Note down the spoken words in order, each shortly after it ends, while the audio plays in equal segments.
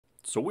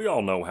So we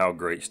all know how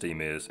great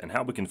Steam is and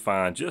how we can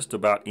find just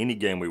about any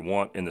game we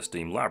want in the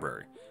Steam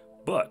library.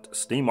 But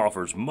Steam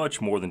offers much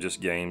more than just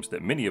games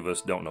that many of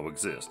us don't know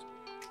exist.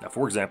 Now,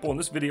 for example, in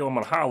this video I'm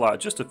going to highlight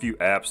just a few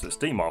apps that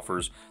Steam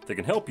offers that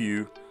can help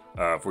you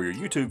for your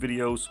YouTube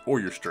videos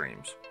or your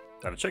streams.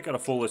 Now, to check out a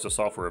full list of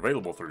software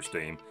available through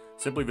Steam,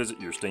 simply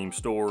visit your Steam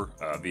store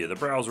via the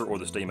browser or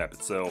the Steam app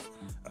itself.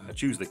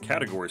 Choose the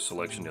category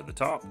selection at the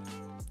top,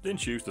 then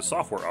choose the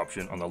software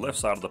option on the left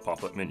side of the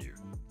pop-up menu.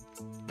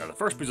 Now, the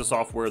first piece of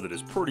software that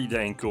is pretty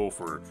dang cool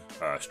for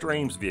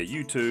streams via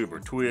YouTube or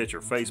Twitch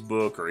or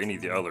Facebook or any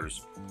of the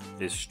others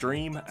is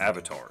Stream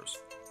Avatars.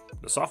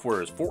 The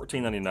software is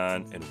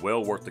 $14.99 and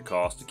well worth the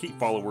cost to keep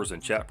followers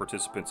and chat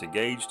participants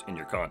engaged in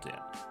your content.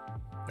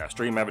 Now,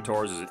 Stream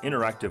Avatars is an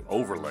interactive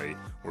overlay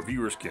where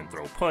viewers can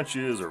throw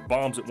punches or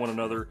bombs at one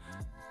another.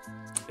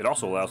 It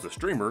also allows the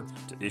streamer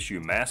to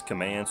issue mass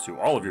commands to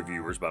all of your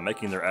viewers by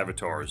making their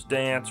avatars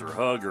dance or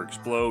hug or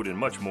explode and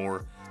much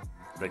more.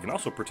 They can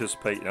also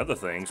participate in other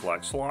things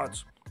like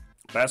slots,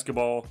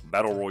 basketball,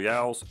 battle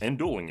royales, and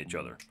dueling each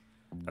other.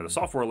 Now, the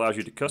software allows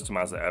you to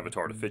customize the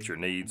avatar to fit your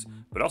needs,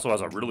 but also has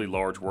a really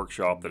large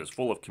workshop that is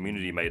full of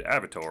community-made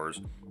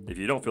avatars if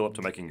you don't feel up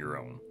to making your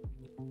own.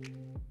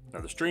 Now,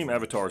 the Stream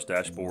Avatars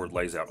dashboard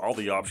lays out all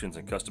the options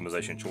and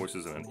customization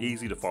choices in an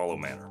easy-to-follow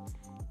manner.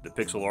 The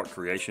pixel art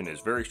creation is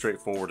very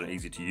straightforward and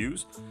easy to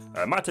use.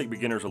 It might take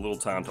beginners a little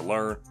time to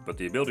learn, but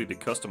the ability to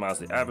customize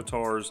the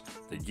avatars,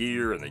 the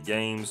gear, and the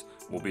games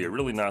will be a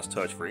really nice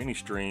touch for any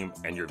stream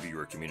and your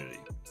viewer community.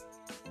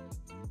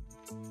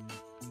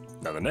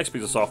 Now, the next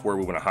piece of software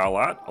we want to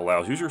highlight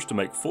allows users to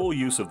make full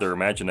use of their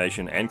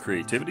imagination and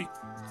creativity,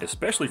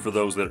 especially for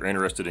those that are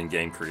interested in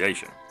game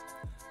creation.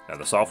 Now,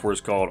 the software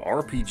is called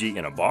RPG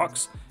in a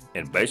Box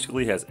and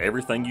basically has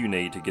everything you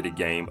need to get a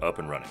game up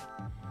and running.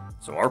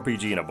 So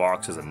RPG in a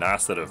Box has a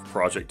nice set of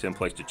project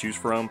templates to choose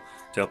from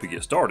to help you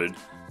get started,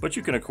 but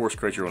you can of course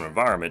create your own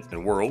environment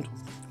and world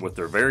with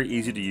their very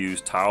easy to use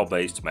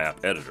tile-based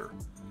map editor.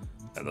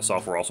 And the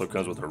software also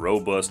comes with a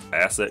robust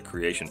asset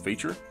creation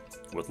feature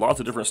with lots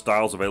of different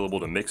styles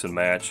available to mix and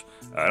match.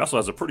 It also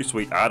has a pretty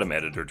sweet item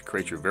editor to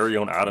create your very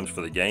own items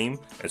for the game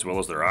as well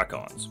as their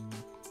icons.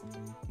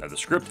 Now, the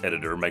script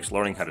editor makes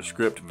learning how to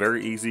script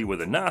very easy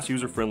with a nice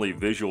user-friendly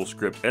visual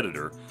script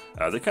editor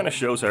that kind of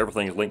shows how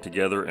everything is linked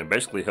together and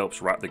basically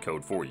helps write the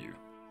code for you.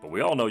 But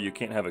we all know you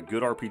can't have a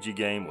good RPG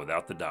game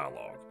without the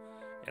dialogue.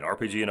 And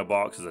RPG in a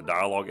Box is a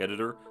dialogue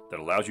editor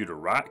that allows you to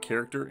write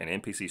character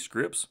and NPC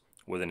scripts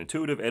with an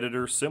intuitive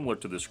editor similar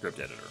to the script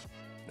editor.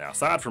 Now,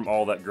 aside from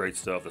all that great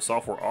stuff, the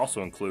software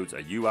also includes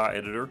a UI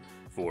editor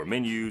for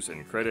menus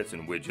and credits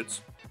and widgets,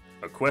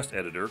 a quest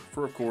editor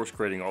for, of course,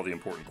 creating all the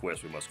important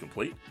quests we must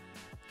complete.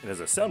 It has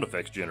a sound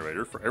effects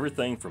generator for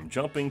everything from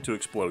jumping to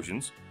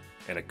explosions,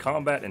 and a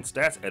combat and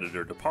stats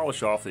editor to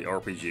polish off the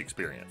RPG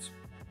experience.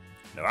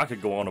 Now, I could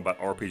go on about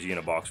RPG in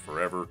a Box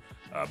forever,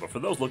 but for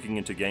those looking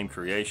into game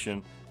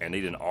creation and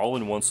need an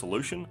all-in-one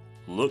solution,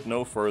 look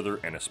no further,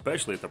 and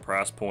especially at the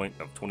price point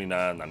of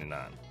 $29.99.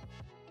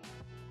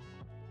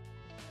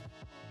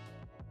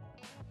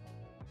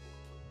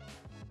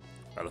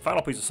 Now, the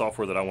final piece of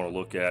software that I want to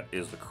look at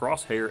is the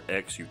Crosshair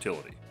X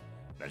utility.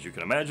 As you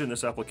can imagine,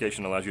 this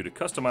application allows you to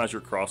customize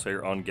your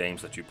crosshair on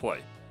games that you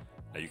play.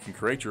 Now, you can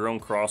create your own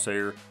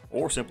crosshair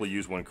or simply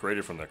use one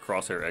created from the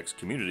Crosshair X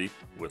community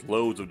with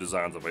loads of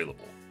designs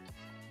available.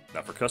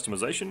 Now, for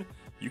customization,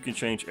 you can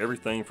change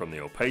everything from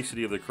the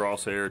opacity of the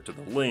crosshair to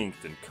the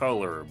length and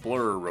color,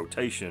 blur,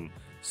 rotation,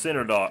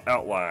 center dot,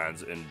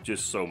 outlines, and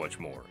just so much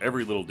more.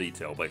 Every little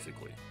detail,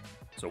 basically.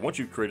 So once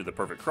you've created the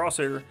perfect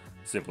crosshair,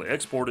 simply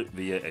export it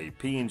via a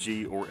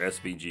PNG or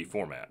SVG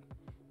format.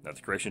 Now,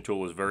 the creation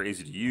tool is very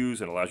easy to use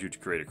and allows you to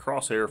create a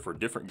crosshair for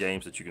different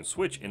games that you can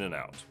switch in and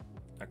out.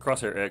 Now,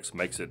 Crosshair X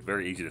makes it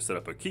very easy to set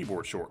up a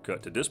keyboard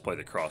shortcut to display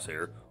the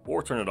crosshair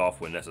or turn it off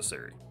when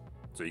necessary.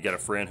 So you got a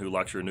friend who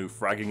likes your new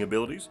fragging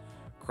abilities?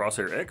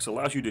 Crosshair X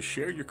allows you to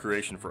share your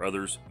creation for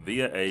others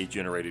via a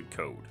generated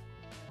code.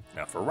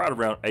 Now, for right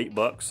around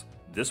 $8,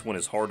 this one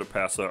is hard to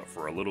pass up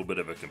for a little bit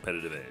of a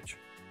competitive edge.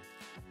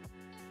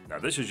 Now,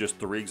 this is just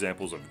 3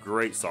 examples of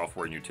great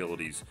software and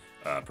utilities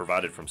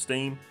provided from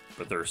Steam,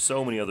 but there are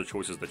so many other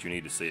choices that you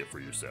need to see it for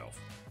yourself.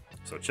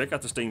 So check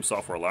out the Steam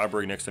software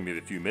library next time you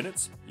have a few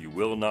minutes. You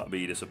will not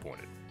be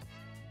disappointed.